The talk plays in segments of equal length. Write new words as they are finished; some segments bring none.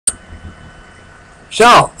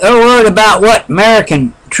So, they're worried about what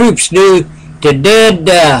American troops do to dead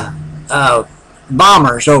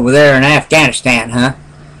bombers over there in Afghanistan, huh?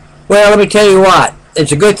 Well, let me tell you what.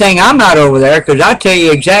 It's a good thing I'm not over there, because I'll tell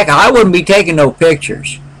you exactly, I wouldn't be taking no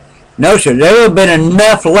pictures. No, sir. There would have been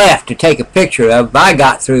enough left to take a picture of if I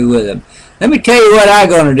got through with them. Let me tell you what I'm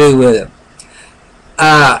going to do with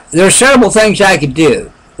them. There's several things I could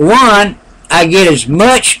do. One, I get as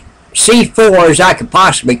much C4 as I could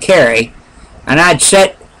possibly carry, and I'd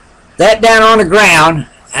set that down on the ground,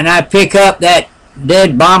 and I'd pick up that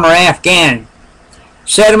dead bomber Afghan,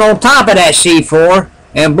 set him on top of that C4,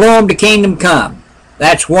 and blow him to kingdom come.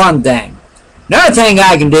 That's one thing. Another thing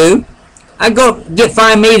I can do, I go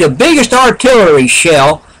find me the biggest artillery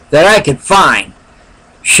shell that I could find,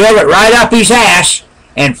 shove it right up his ass,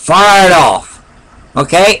 and fire it off.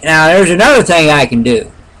 Okay, now there's another thing I can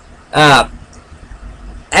do.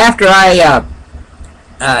 After I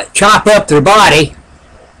chop up their body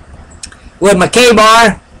with my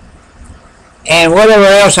K-bar and whatever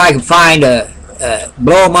else I can find to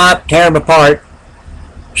blow them up, tear them apart,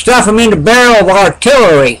 stuff them in the barrel of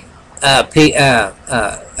artillery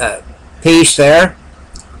piece there,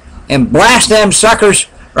 and blast them suckers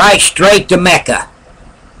right straight to MECCA.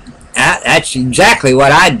 That's exactly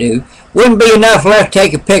what I'd do. Wouldn't be enough left to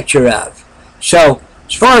take a picture of. So,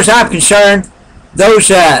 as far as I'm concerned, those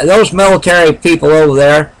military people over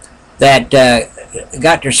there that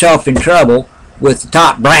got themselves in trouble with the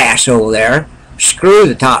top brass over there, screw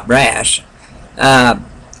the top brass.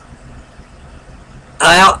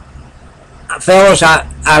 Fellas,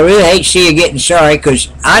 I really hate to see you getting sorry, because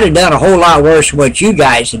I'd have done a whole lot worse than what you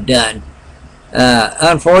guys had done.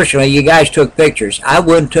 Unfortunately, you guys took pictures. I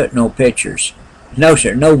wouldn't took no pictures. No,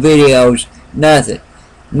 sir. No videos. Nothing.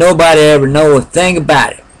 Nobody ever know a thing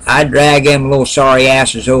about it. I'd drag them little sorry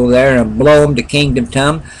asses over there and blow them to kingdom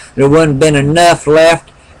come. There wouldn't have been enough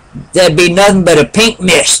left. There'd be nothing but a pink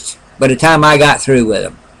mist by the time I got through with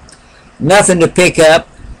them. Nothing to pick up.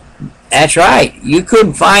 That's right. You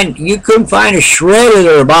couldn't find a shred of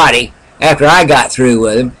their body after I got through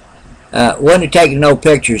with them. Wouldn't have taken no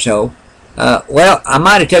pictures, though. Well, I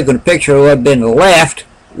might have taken a picture of what had been left,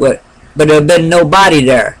 but there'd been no body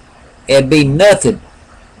there. It'd be nothing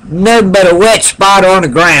but a wet spot on the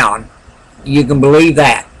ground. You can believe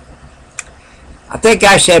that. I think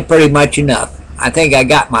I said pretty much enough. I think I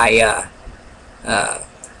got my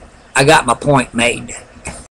point made.